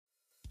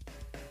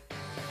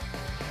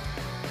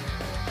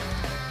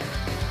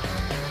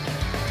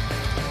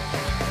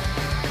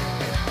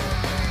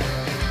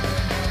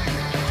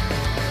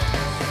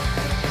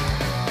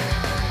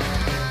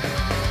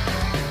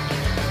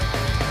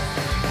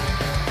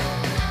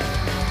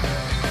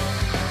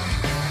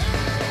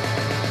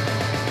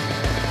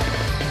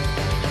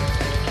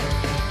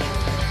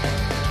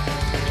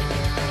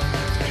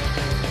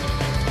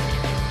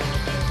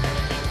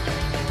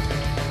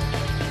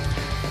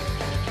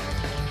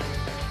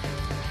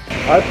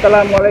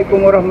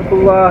Assalamualaikum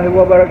warahmatullahi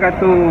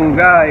wabarakatuh,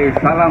 guys.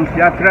 Salam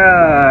sejahtera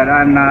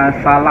dan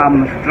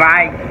salam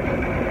strike.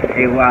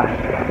 Wah.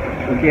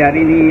 Okey,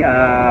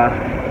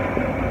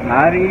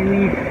 hari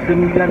ini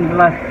 19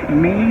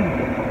 Mei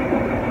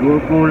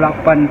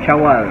 28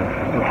 Syawal.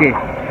 Okey.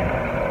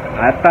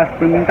 Atas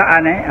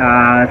permintaan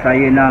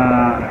saya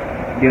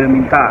dia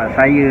minta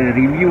saya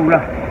review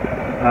lah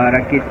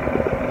rakit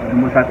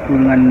nombor 1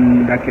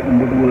 dengan rakit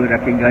nombor 2,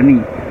 rakit Ghani,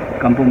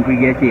 kampung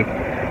perigi Aceh.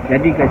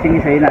 Jadi kat sini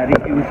saya nak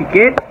review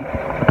sikit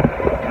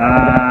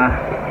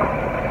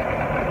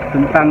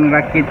tentang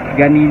rakit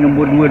Ghani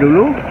nombor 2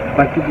 dulu.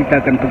 Lepas tu kita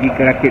akan pergi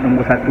ke rakit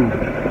nombor 1.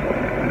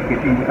 Rakit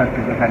nombor 1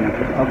 ke sana.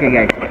 Okey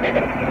guys.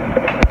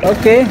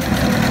 Okey.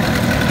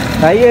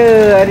 Saya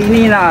hari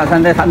ni nak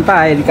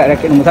santai-santai dekat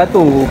rakit nombor 1.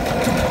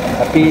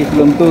 Tapi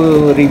sebelum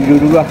tu review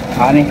dulu lah.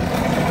 Ni.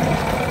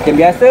 Macam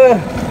biasa.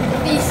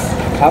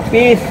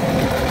 Habis.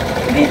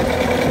 Ni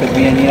kita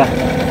punya ni lah.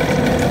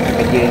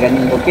 Kerja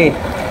Ghani. Okey.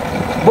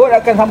 Bot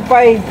akan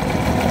sampai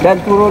dan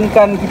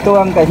turunkan kita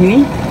orang kat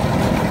sini.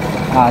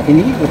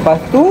 Sini. Lepas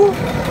tu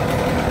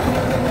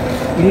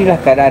inilah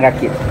keadaan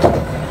rakit.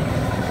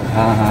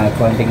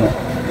 Korang tengok.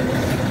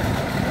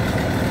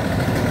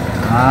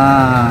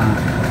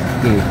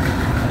 Okey.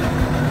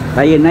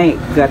 Saya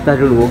naik ke atas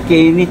dulu.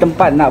 Okey, ini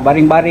tempat nak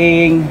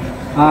baring-baring.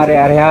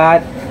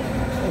 Rehat-rehat.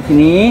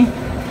 Sini.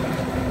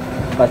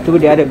 Lepas tu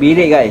dia ada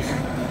bilik, guys.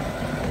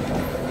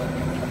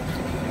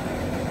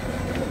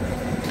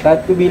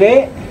 Satu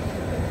bilik.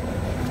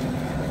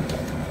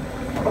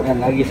 Dan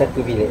lagi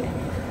satu bilik.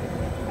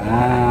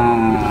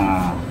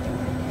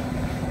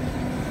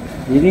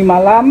 Ini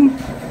malam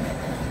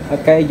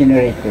pakai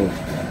generator.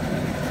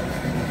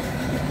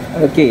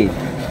 Okey.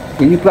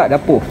 Ini pula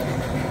dapur.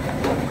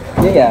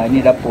 Ya, ini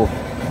dapur.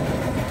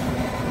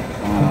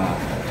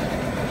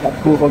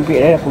 Dapur komplit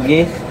dapur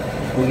gas.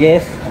 Dapur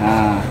gas.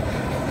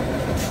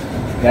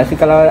 Biasa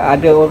kalau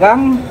ada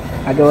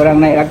orang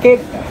naik rakit,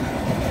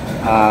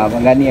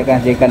 Abang Ghani akan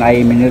sediakan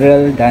air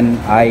mineral dan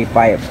air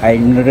pipe.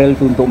 Air mineral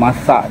tu untuk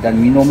masak dan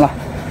minum lah.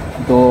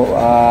 Untuk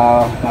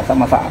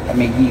masak-masak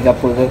Maggi ke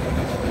apa ke.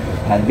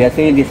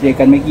 Biasanya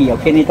disediakan Maggi.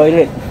 Okey, ni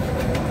toilet.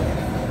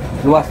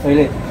 Luas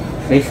toilet.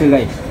 Selesa,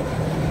 guys.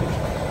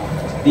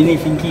 Ini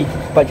sinki,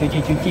 tempat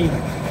cuci-cuci.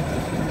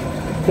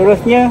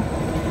 Terusnya,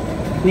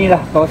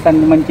 inilah kawasan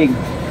memancing.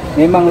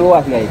 Memang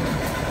luas, guys.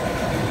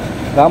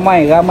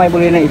 Ramai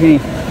boleh naik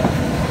sini.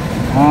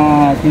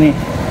 Sini.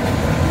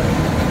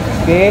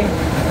 Okey.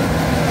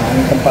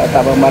 Ini tempat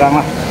letak barang-barang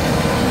lah.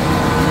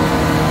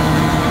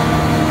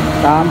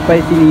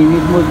 Sampai sini, ini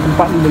semua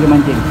tempat ni boleh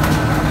mancing.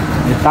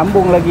 Dia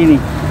sambung lagi ni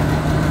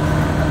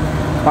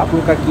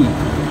 40 kaki.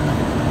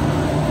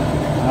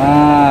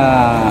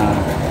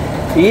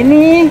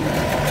 Ini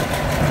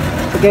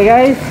okey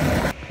guys.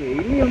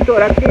 Ini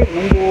untuk rakit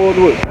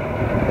nombor 2.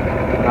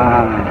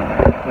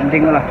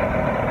 Tengoklah.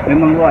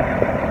 Memang luas.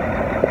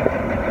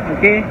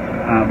 Okey.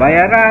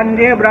 Bayaran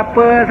dia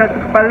berapa satu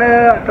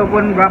kepala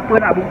ataupun berapa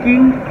nak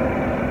booking,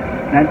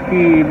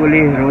 nanti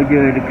boleh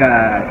roger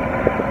dekat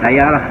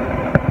dayah lah.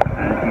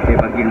 Nanti saya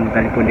bagi nombor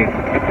telefon dia.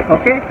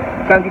 Okey,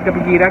 sekarang kita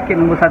pergi rakit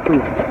nombor 1.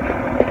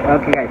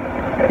 Okey guys,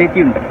 stay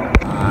tune.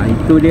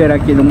 Itu dia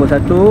rakit nombor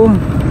 1.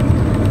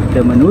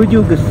 Kita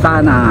menuju ke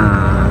sana.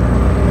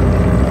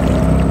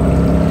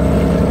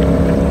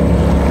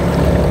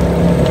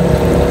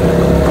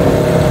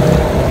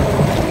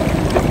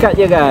 Dekat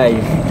je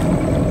guys.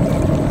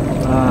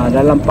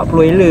 Dalam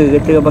 40 ela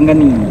kata Abang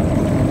Ghani.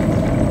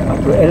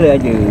 40 ela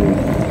aja.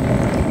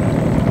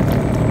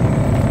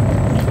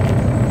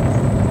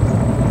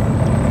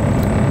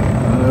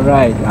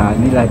 Alright,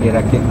 inilah dia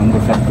rakit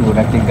nombor 1,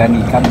 rakit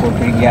Ghani kampung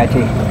perigi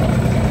Aceh.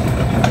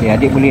 Okey,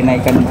 adik boleh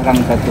naikkan barang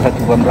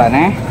satu-satu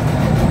pelan-pelan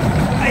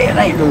Ayo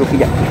naik dulu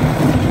kejap.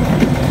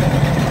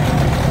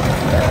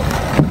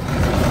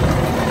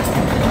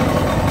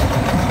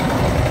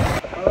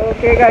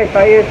 Okey guys,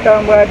 saya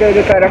sekarang berada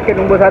dekat rakit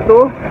nombor 1.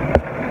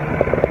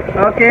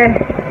 Okey,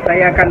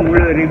 saya akan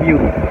mula review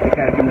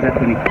dekat rakit nombor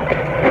 1 ni.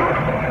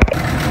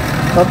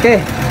 Okey.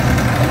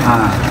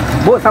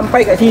 Bot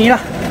sampai kat sini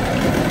lah.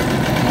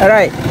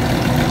 Alright.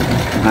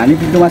 Ni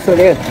pintu masuk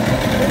dia.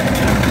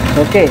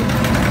 Okey.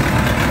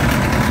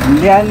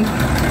 Kemudian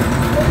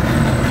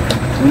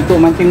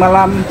untuk mancing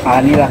malam,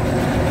 ni lah.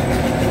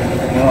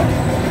 Tengok.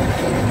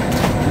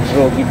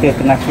 So kita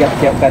kena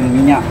siap-siapkan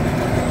minyak.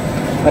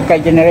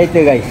 Pakai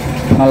generator guys,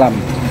 malam.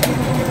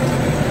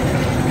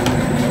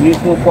 Ni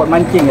semua pot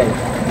mancing guys.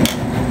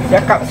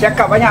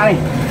 Siakap banyak ni.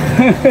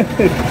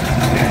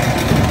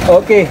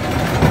 Okey.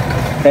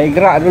 Saya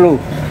gerak dulu.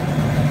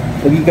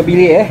 Pergi ke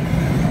bilik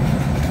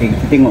Okay,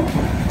 kita tengok.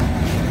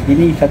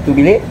 Ini satu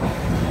bilik.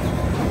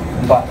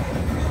 Nampak.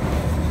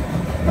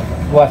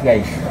 Luas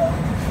guys.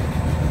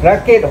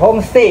 Rakit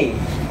homestay.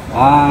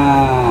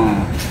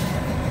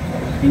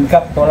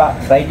 Tingkap tolak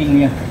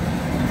slidingnya.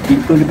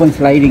 Pintu ni pun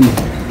sliding.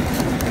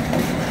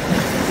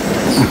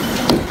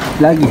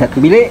 Lagi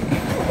satu bilik.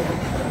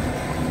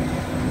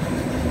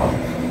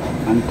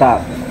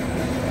 Mantap.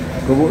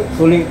 Kubuk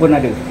sulit pun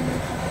ada.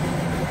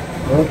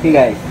 Okey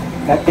guys.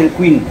 Katil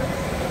queen.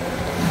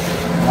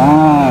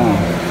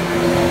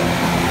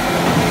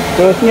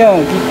 Terusnya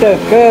kita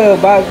ke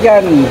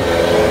bahagian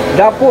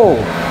dapur.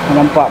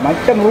 Nampak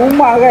macam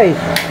rumah guys.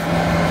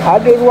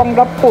 Ada ruang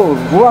dapur,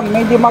 ruang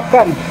meja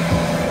makan,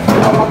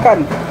 ruang makan.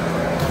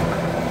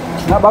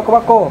 Nak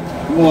bakar-bakar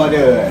Semua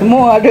ada.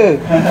 semua ada.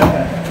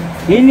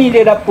 Ini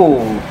dia dapur.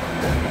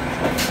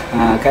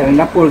 Keadaan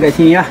dapur kat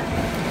sini lah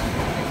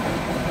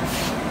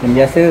macam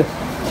biasa.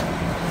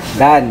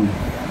 Dan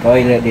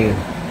toilet dia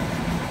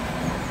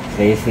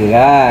selesa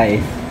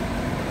guys.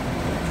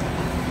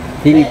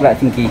 Sini pula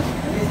singki.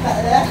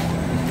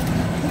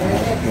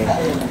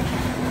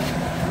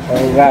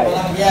 Alright.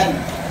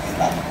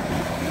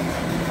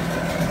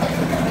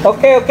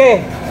 Okey.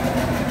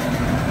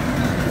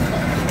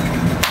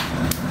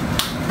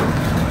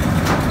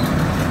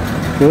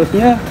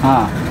 Terusnya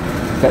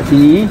kat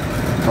sini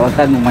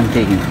kawasan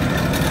memancing.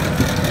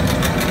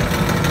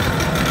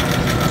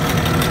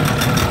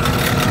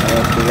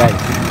 Okey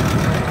guys.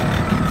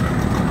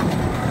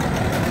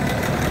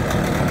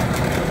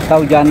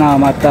 Tahu jana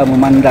mata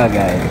memandang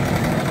guys.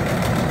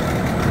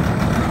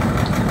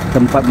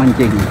 Tempat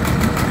mancing.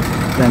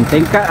 Dan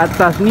tingkat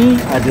atas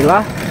ni adalah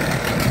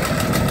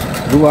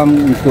ruang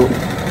untuk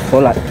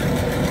solat.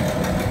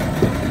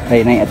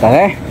 Saya naik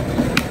atas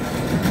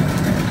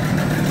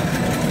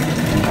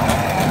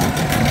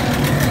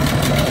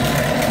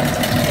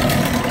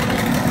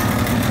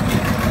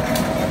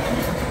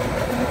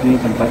Ini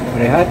tempat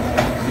berehat,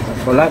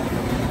 solat.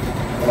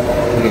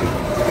 Okey.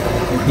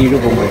 Tidur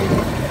pun boleh.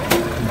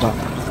 Nampak.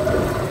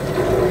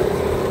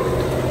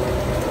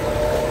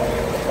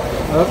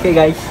 Okey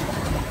guys.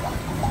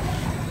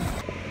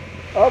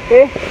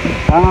 Okey.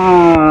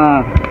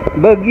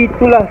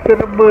 Begitulah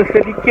serba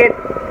sedikit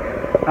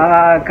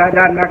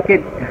keadaan rakit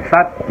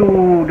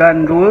 1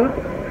 dan 2.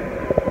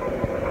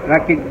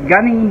 Rakit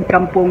Ghani,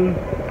 kampung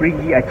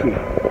Perigi, Aceh.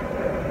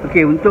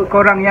 Okey, untuk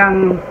korang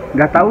yang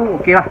dah tahu,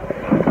 okeylah.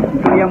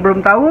 Untuk yang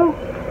belum tahu,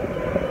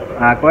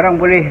 korang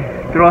boleh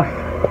terus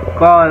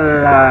call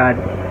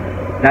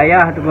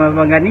dayah atau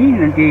Abang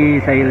Ghani. Nanti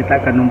saya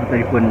letakkan nombor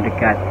telefon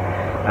dekat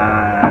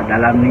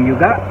dalam ni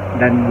juga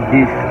dan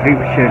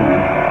description.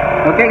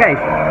 Okey guys,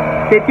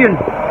 stay tune.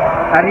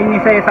 Hari ni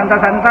saya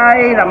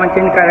santai-santai nak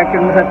mancing dekat rakit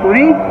nombor 1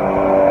 ni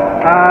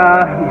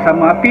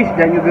bersama Hafiz,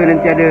 dan juga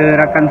nanti ada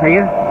rakan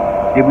saya.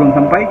 Dia belum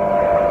sampai.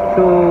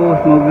 So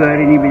semoga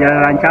hari ni berjalan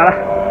lancar lah,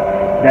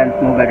 dan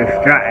semoga ada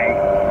strike.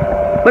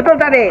 Betul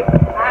tak dek?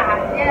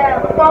 Ya,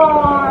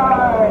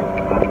 betul.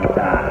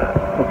 Mantap.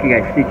 Okey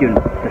guys, stay tune.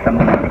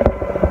 Bersama nanti.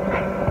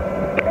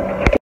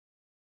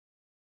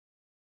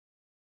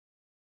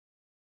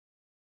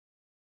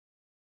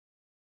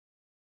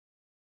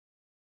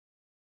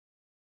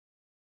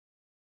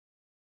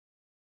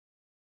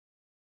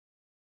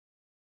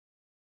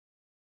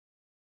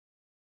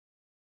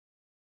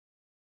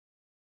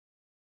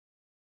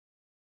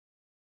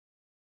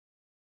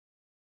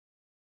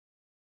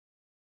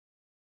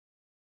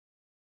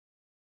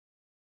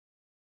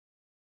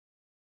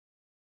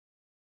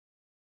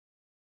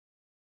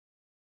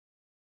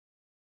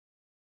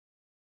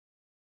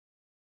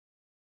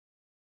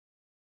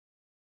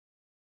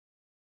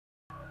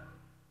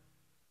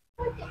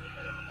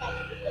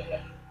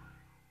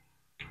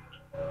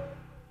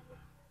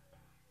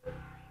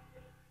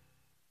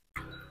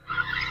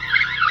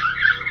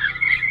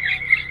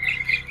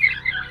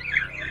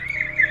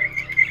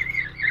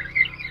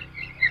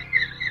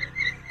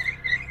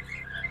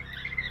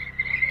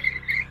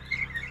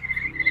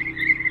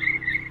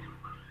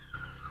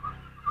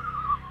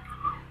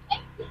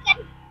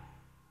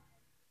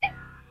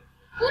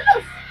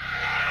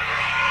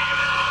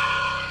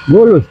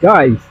 Bolus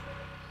guys.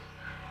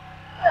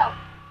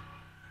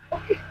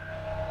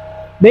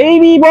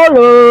 Baby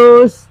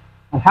bolus.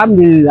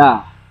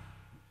 Alhamdulillah.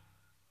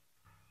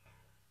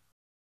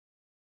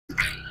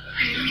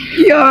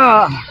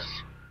 Ya.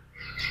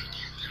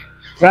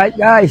 Strike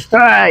guys,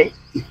 strike.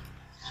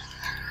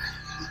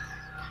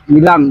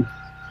 Hilang.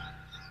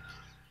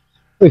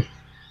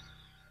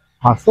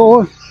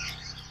 Hasil.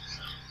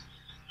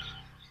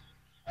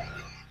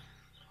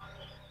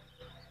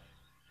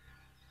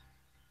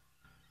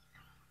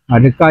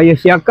 Adakah ia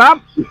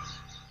siakap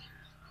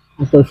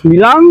atau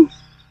silang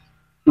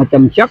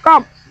macam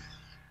siakap?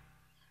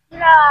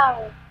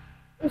 Silang.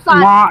 Ustaz.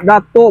 Mak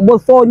datuk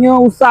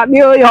besarnya ustaz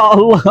dia, ya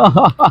Allah.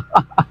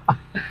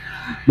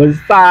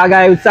 Besar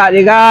guys ustaz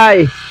dia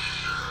guys.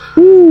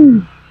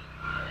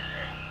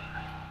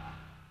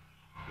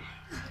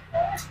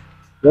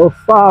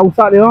 Besar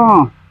ustaz dia.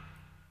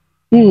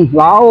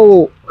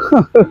 Lauk.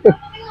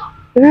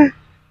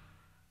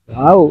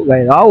 Lauk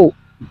guys, lauk.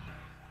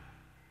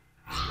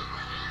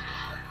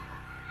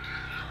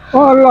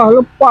 Alah,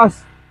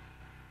 lepas.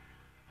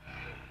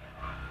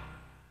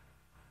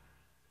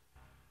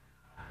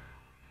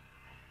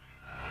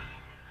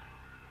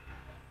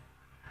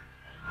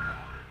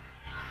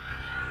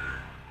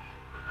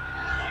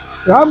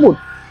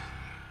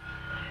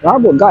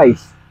 Rabut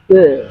guys.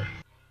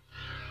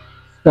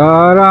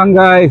 Sekarang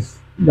guys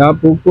dah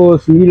pukul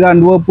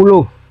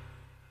 9.20.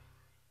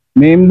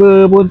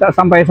 Member pun tak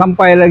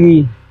sampai-sampai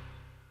lagi.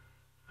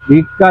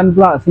 Ikan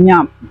pula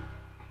senyap.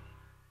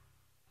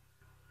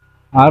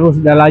 Harus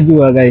dah laju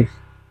lah guys.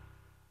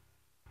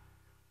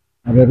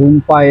 Ada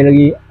rumpai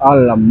lagi.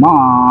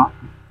 Alamak.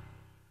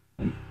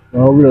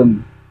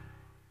 Problem.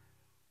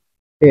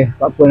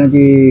 Tak apa,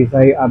 nanti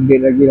saya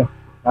update lagi lah.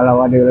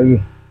 Kalau ada lagi.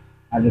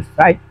 Ada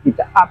strike,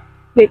 kita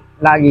update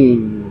lagi.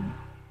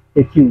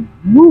 Stay tune.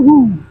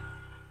 Woohoo.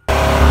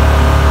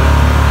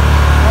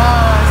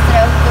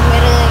 Strike untuk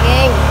kamera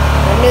geng.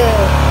 Mana?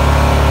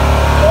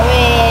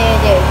 Komen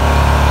je.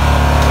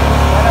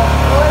 Sekarang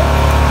pukul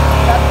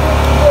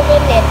 1.3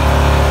 minit.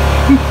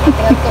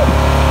 Tengah-tengah.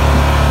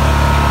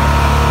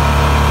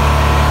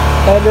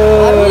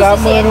 Aduh, lama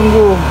sisik.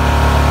 nunggu.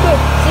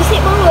 Sisik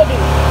baru ada.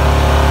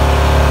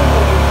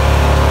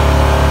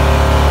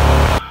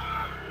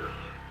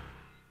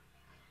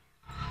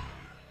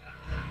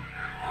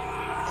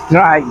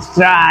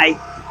 Strike.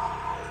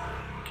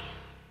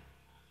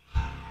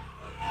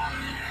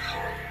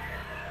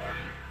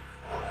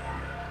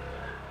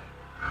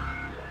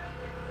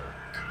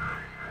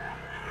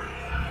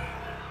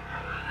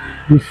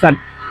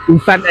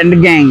 Ustad and the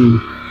gang.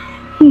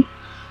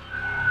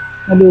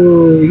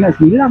 Aduh, ingat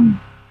hilang.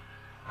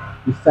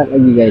 Ustad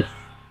lagi guys.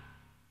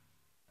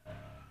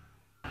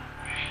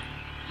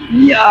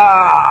 Ya,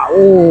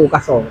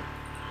 kasar.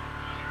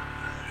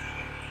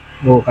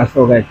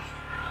 Kasar guys.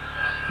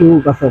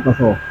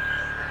 Kasar.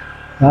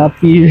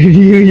 Tapi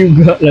dia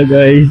juga lah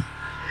guys.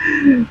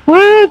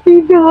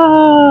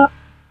 Tidak.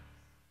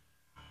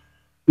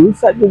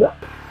 Ustad juga.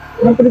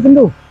 Nampak dia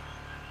sentuh.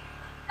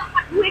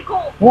 Dapat 2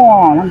 ekor.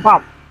 Wah,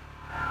 mantap.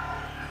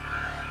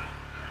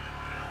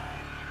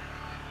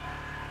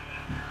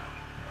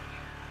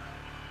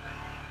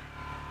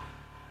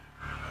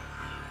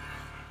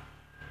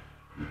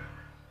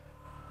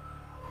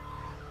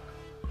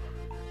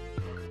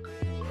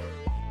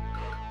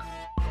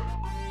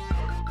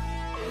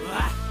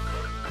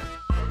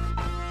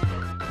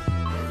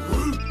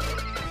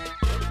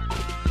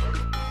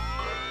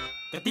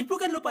 Ketipu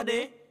kan lu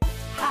pade?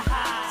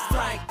 Haha.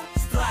 Strike.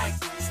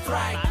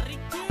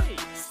 Tarik cuy.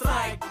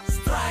 Strike.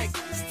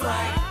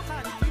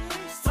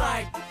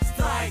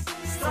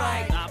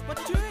 Dapat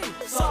cuy.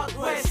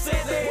 Southwest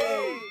City.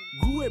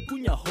 Gue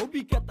punya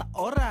hobi kata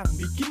orang,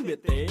 bikin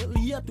bete,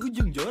 lihat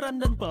ujung joran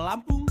dan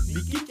pelampung,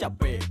 bikin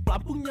capek.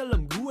 Pelampung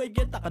nyelam gue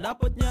tak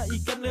dapatnya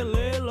ikan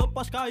lele,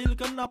 lepas kail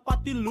kena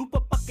pati lupa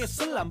pakai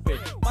selampe.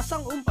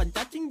 Pasang umpan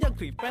cacing,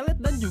 jangkrik, pelet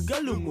dan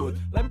juga lumut,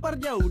 lempar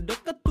jauh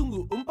deket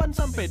tunggu umpan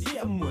sampai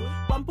diemut.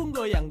 Pelampung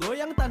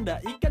goyang-goyang tanda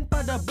ikan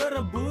pada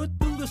berebut,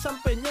 tunggu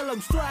sampai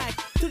nyelam strike,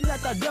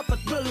 ternyata dapat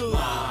belut.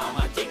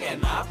 Mancing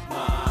enak,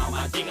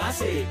 mancing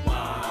asik,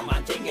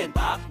 mancing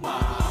entak,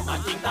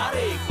 mancing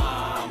tarik,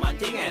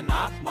 mancing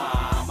enak,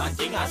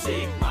 mancing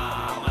asik,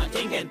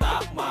 mancing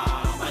entak,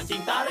 mancing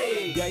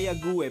tarik. Gaya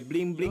gue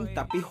bling bling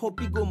tapi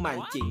hobi gue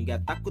mancing,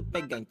 gak takut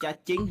pegang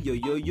cacing, yo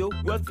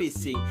world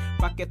fishing.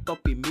 Pakai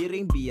topi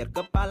miring biar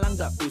kepala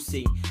gak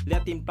pusing,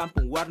 liatin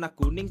pelampung warna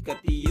kuning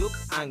ketiup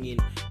angin.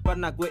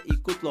 Pernah gue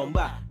ikut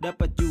lomba,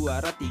 dapat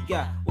juara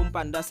 3,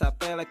 umpan dasar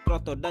pelek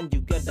proto dan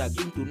juga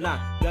daging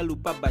tuna. Gak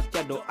lupa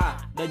baca doa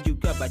dan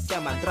juga baca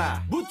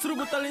mantra. But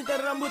serubut tali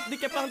rambut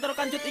dikepang taruh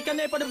kancut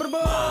ikannya pada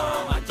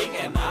berbau. Mancing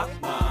enak,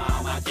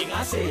 mancing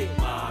asik,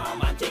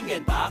 mancing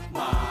gentak,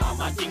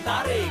 mancing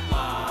tarik,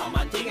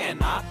 mancing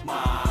enak,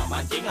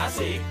 mancing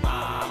asik,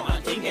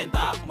 mancing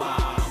gentak,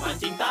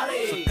 mancing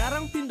tarik.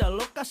 Sekarang pindah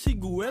lokasi,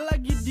 gue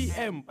lagi di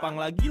Empang,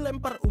 lagi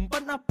lempar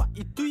umpan apa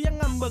itu yang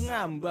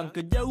ngambang-ngambang,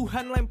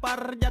 kejauhan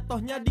lempar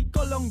jatuhnya di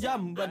kolong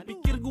jamban.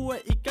 Pikir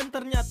gue ikan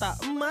ternyata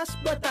emas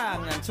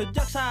batangan.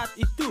 Sejak saat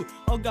itu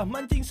ogah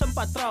mancing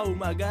sempat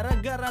trauma,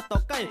 gara-gara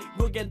tokai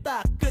gue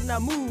gentak kena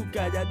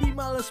muka, jadi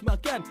males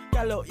makan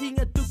kalau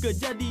inget tuh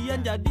kejadian.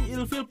 Jadi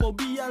ilfil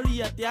fobia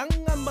lihat yang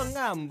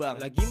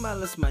ngambang-ngambang. Lagi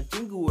males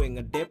mancing gue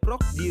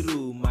ngedeprok di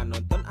rumah,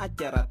 nonton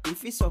acara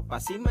TV so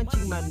pasti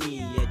mancing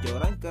mania.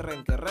 Joran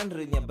keren-keren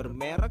reelnya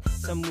bermerek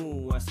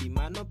semua,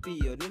 Shimano,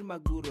 Pionir,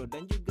 Maguro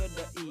dan juga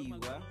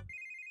Daiwa.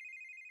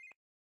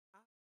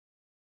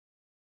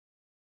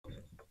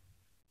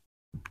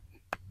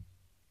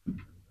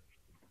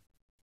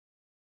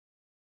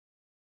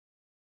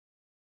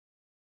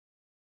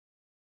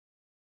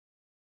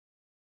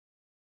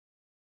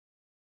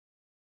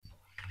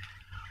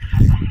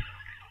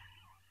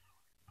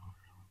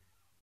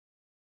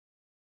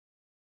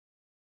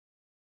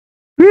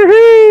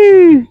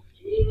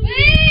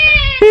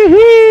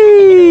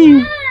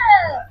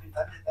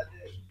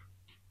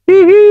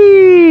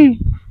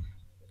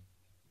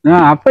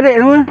 Nah, apa dek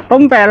nama?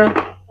 Tompel.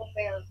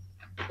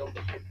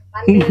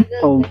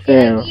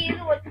 Tompel.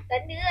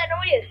 Tanda lah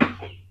nama dia.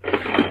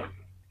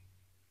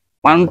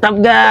 Mantap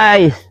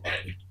guys.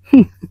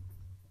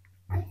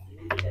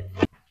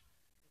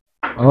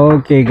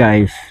 Oke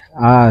guys.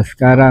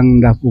 Sekarang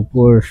dah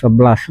pukul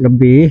 11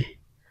 lebih.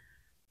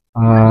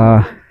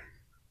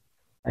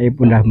 Saya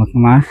pun dah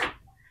mengemas.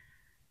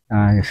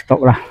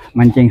 Stop lah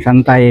mancing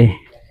santai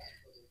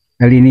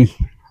kali ini.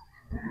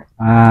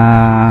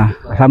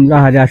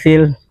 Alhamdulillah ada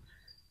hasil.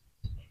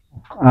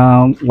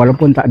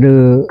 Walaupun tak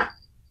ada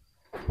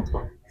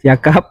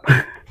siakap.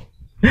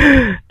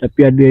 Tapi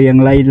ada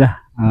yang lain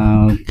lah.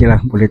 Okey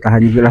lah, boleh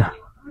tahan jugalah.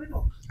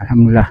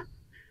 Alhamdulillah.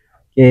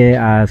 Okey,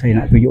 saya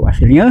nak tunjuk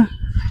hasilnya.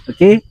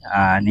 Okey,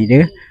 ni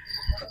dia.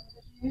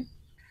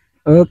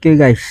 Okey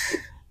guys,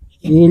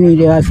 ini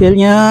dia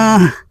hasilnya.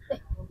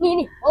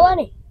 Ni, bawah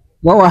ni.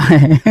 Bawah.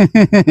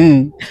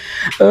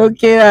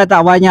 Okey lah,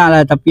 tak banyak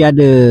lah tapi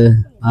ada.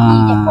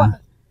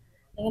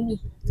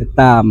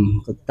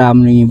 Ketam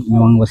ni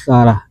memang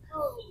besar lah.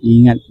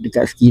 Ingat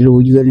dekat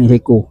sekilo juga ni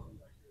seekor.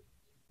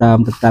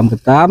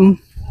 Ketam.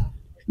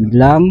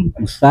 9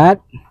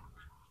 usat.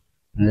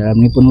 Dalam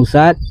ni pun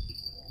usat.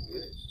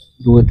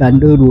 2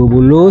 tanda, 2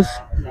 bulus.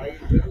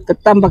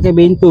 Ketam pakai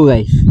bento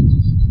guys.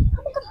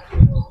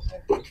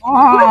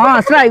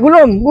 Strike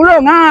gulung.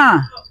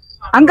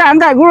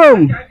 Angkat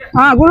gulung.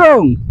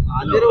 Gulung.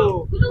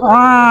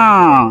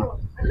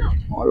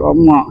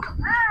 Alamak.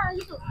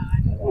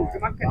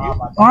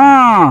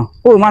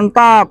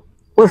 Mantap.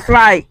 First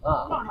strike.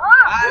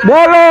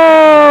 Bolos.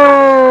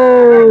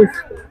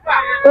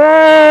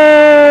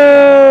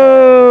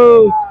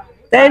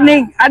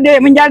 Teknik adik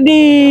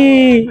menjadi.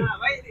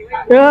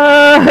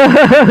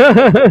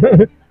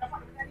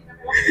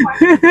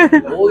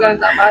 Orang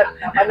tak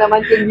pandai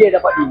mancing dia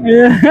dapat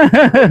ini.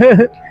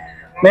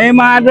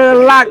 Memang ada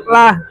luck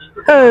lah.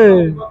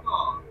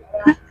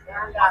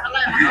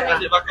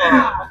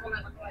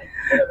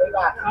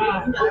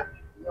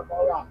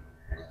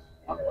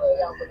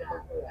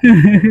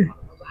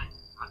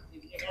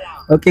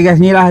 Okey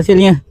guys, ni lah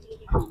hasilnya.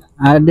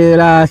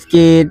 Adalah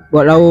sikit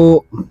buat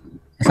lauk,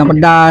 asam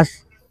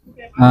pedas,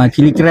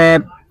 cili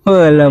crab.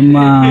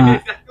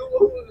 Alamak.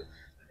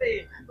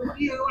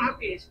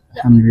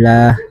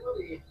 Alhamdulillah.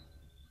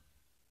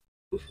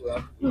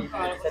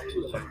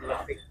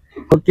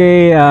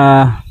 Okey,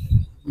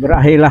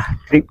 berakhirlah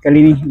trip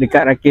kali ni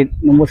dekat rakit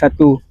nombor 1,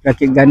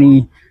 rakit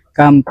Ghani,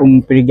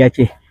 kampung perigi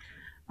Aceh.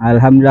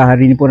 Alhamdulillah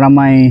hari ni pun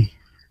ramai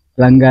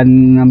pelanggan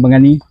Abang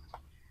Ghani.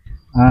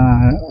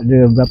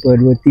 Ada berapa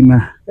 2 tim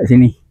lah kat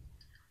sini.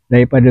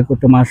 Daripada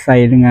Kota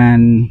Masai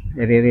dengan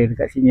area-area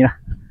dekat sini lah.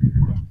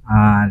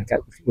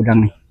 Dekat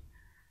gudang ni.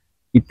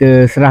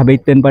 Kita serah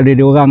baton pada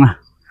dia orang lah.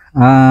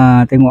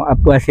 Tengok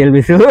apa hasil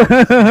besok.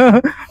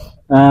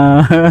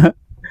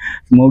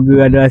 Semoga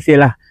ada hasil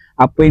lah.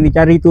 Apa yang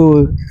dicari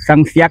tu,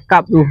 sang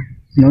siakap tu,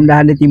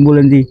 mudah-mudahan dia timbul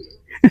nanti.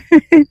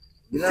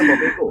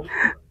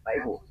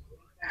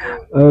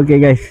 Okey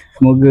guys,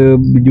 semoga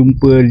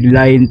berjumpa di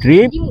lain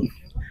trip.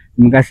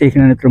 Terima kasih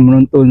kerana terus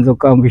menonton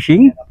Zokam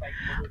Fishing.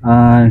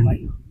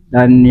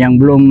 Dan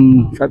yang belum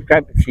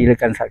subscribe,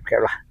 silakan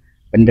subscribe lah.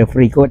 Benda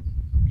free kot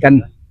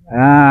kan.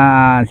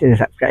 Sila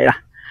subscribe lah.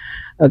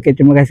 Okey,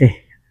 terima kasih.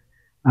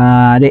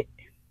 Adik,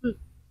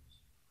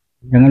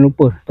 jangan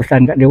lupa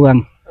pesan kat dia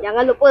orang.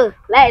 Jangan lupa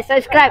like,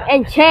 subscribe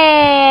and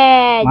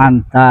share.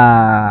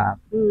 Mantap.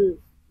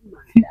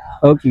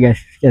 Okey guys,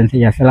 sekian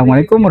saja.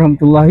 Assalamualaikum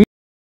warahmatullahi